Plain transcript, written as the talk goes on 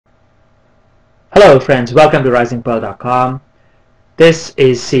Hello friends, welcome to Risingpearl.com. This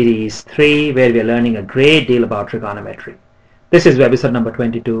is series 3 where we are learning a great deal about trigonometry. This is webisode number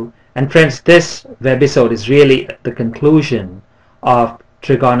 22, and friends, this webisode is really the conclusion of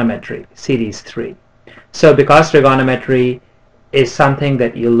trigonometry series 3. So because trigonometry is something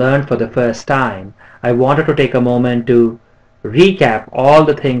that you learned for the first time, I wanted to take a moment to recap all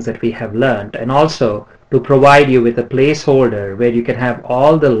the things that we have learned and also to provide you with a placeholder where you can have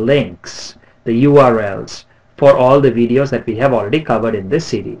all the links, the URLs for all the videos that we have already covered in this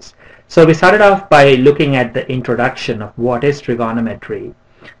series. So we started off by looking at the introduction of what is trigonometry.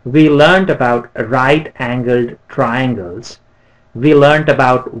 We learned about right-angled triangles. We learned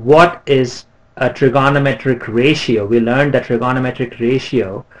about what is a trigonometric ratio. We learned that trigonometric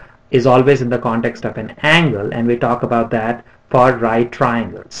ratio is always in the context of an angle, and we talk about that for right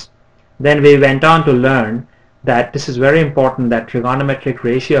triangles. Then we went on to learn that this is very important, that trigonometric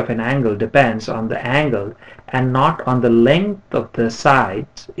ratio of an angle depends on the angle and not on the length of the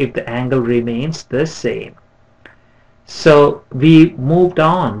sides if the angle remains the same. So we moved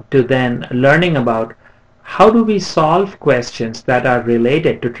on to then learning about how do we solve questions that are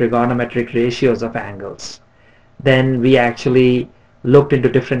related to trigonometric ratios of angles. Then we actually looked into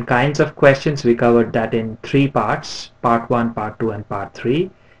different kinds of questions. We covered that in 3 parts, part 1, part 2 and part 3.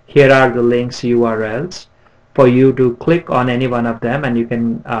 Here are the links, URLs, for you to click on any one of them, and you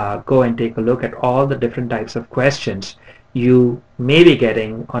can go and take a look at all the different types of questions you may be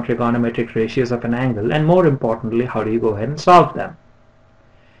getting on trigonometric ratios of an angle, and more importantly, how do you go ahead and solve them.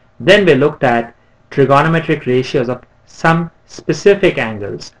 Then we looked at trigonometric ratios of some specific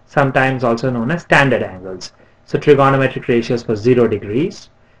angles, sometimes also known as standard angles. So trigonometric ratios for 0 degrees,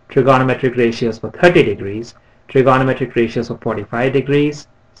 trigonometric ratios for 30 degrees, trigonometric ratios for 45 degrees,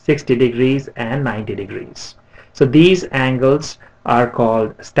 60 degrees and 90 degrees. So these angles are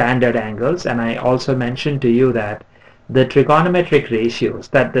called standard angles, and I also mentioned to you that the trigonometric ratios,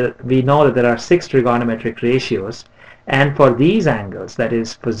 we know that there are 6 trigonometric ratios, and for these angles, that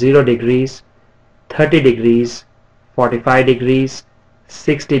is for 0 degrees, 30 degrees, 45 degrees,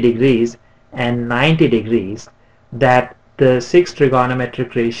 60 degrees and 90 degrees, that the 6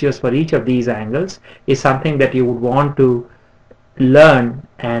 trigonometric ratios for each of these angles is something that you would want to learn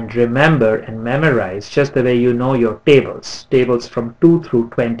and remember and memorize, just the way you know your tables from 2 through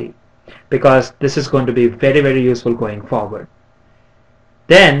 20, because this is going to be very useful going forward.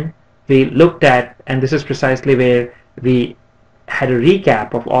 Then we looked at, and this is precisely where we had a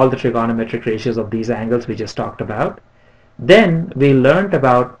recap of all the trigonometric ratios of these angles we just talked about. Then we learned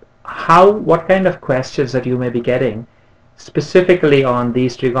about what kind of questions that you may be getting specifically on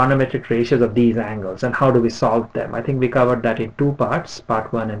these trigonometric ratios of these angles and how do we solve them. I think we covered that in 2 parts,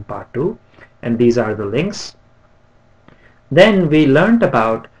 part 1 and part 2, and these are the links. Then we learned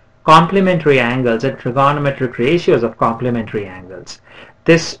about complementary angles and trigonometric ratios of complementary angles.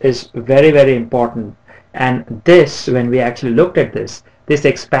 This is very important, and this, when we actually looked at this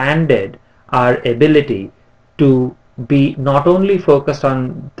expanded our ability to be not only focused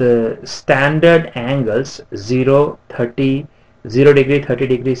on the standard angles 0, 30, 0 degree, 30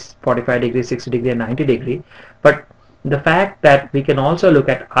 degrees, 45 degrees, 60 degree and 90 degree, but the fact that we can also look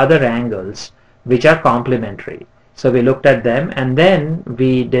at other angles which are complementary. So we looked at them, and then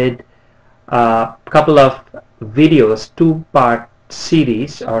we did a couple of videos, 2-part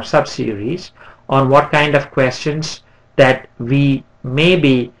series or sub-series on what kind of questions that we may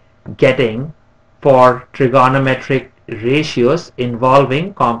be getting for trigonometric ratios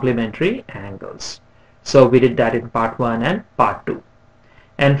involving complementary angles. So we did that in part 1 and part 2.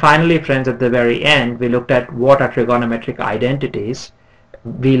 And finally, friends, at the very end, we looked at what are trigonometric identities.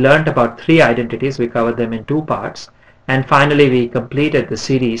 We learned about 3 identities. We covered them in 2 parts. And finally, we completed the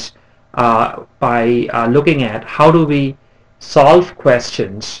series by looking at how do we solve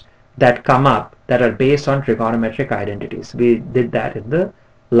questions that come up that are based on trigonometric identities. We did that in the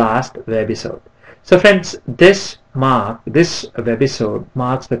last webisode. So friends, this webisode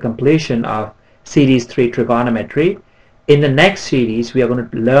marks the completion of series 3 trigonometry. In the next series, we are going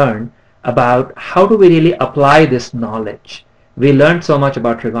to learn about how do we really apply this knowledge. We learned so much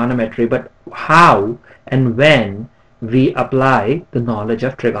about trigonometry, but how and when we apply the knowledge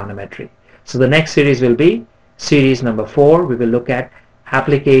of trigonometry. So the next series will be series number 4. We will look at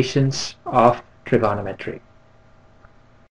applications of trigonometry.